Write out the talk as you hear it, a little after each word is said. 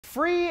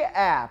Free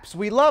apps.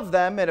 We love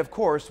them, and of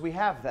course, we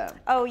have them.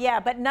 Oh, yeah,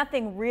 but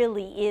nothing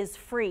really is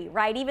free,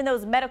 right? Even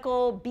those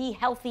medical, be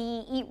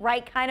healthy, eat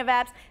right kind of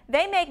apps,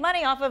 they make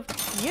money off of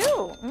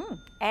you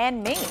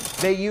and me.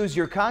 They use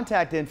your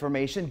contact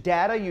information,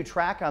 data you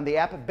track on the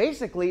app.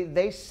 Basically,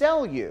 they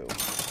sell you.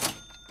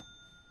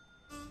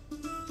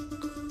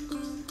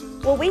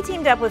 Well, we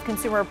teamed up with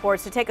Consumer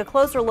Reports to take a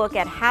closer look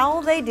at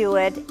how they do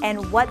it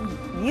and what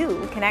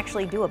you can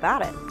actually do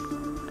about it.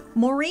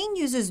 Maureen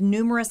uses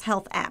numerous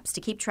health apps to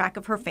keep track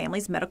of her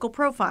family's medical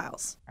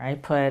profiles. I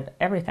put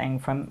everything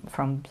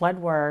from blood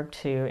work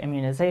to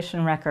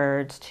immunization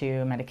records to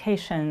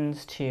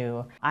medications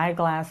to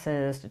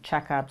eyeglasses to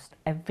checkups.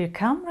 I've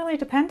become really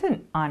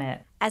dependent on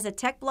it. As a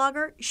tech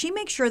blogger, she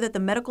makes sure that the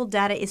medical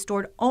data is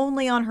stored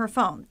only on her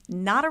phone,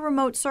 not a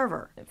remote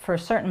server. For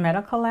certain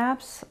medical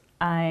apps,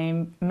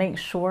 I make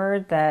sure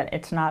that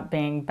it's not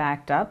being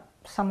backed up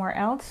somewhere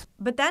else.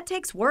 But that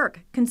takes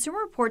work. Consumer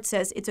Reports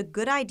says it's a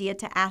good idea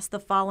to ask the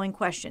following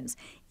questions.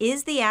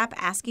 Is the app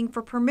asking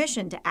for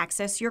permission to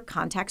access your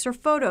contacts or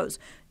photos?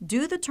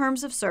 Do the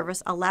terms of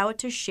service allow it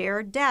to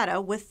share data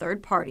with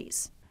third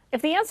parties?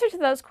 If the answer to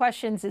those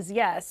questions is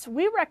yes,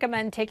 we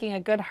recommend taking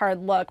a good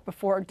hard look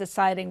before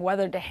deciding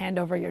whether to hand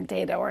over your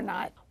data or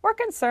not. We're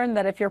concerned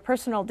that if your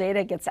personal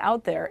data gets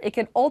out there, it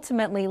could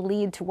ultimately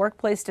lead to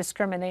workplace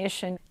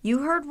discrimination.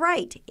 You heard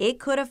right. It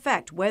could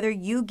affect whether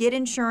you get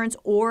insurance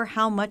or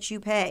how much you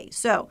pay.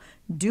 So,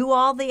 do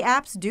all the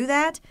apps do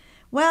that?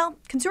 Well,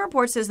 Consumer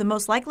Reports says the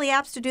most likely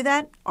apps to do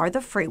that are the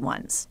free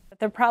ones.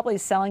 They're probably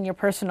selling your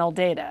personal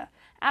data.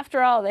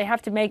 After all, they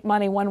have to make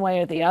money one way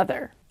or the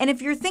other. And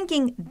if you're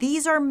thinking,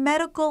 these are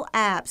medical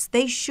apps,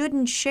 they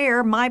shouldn't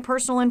share my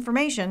personal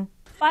information.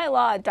 By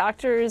law,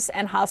 doctors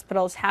and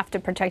hospitals have to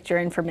protect your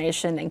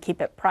information and keep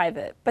it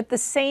private, but the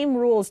same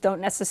rules don't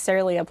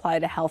necessarily apply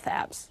to health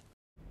apps.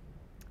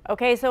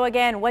 Okay, so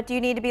again, what do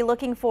you need to be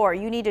looking for?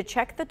 You need to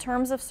check the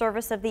terms of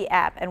service of the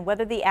app and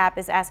whether the app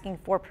is asking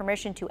for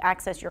permission to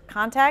access your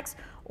contacts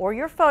or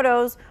your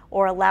photos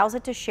or allows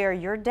it to share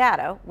your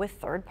data with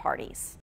third parties.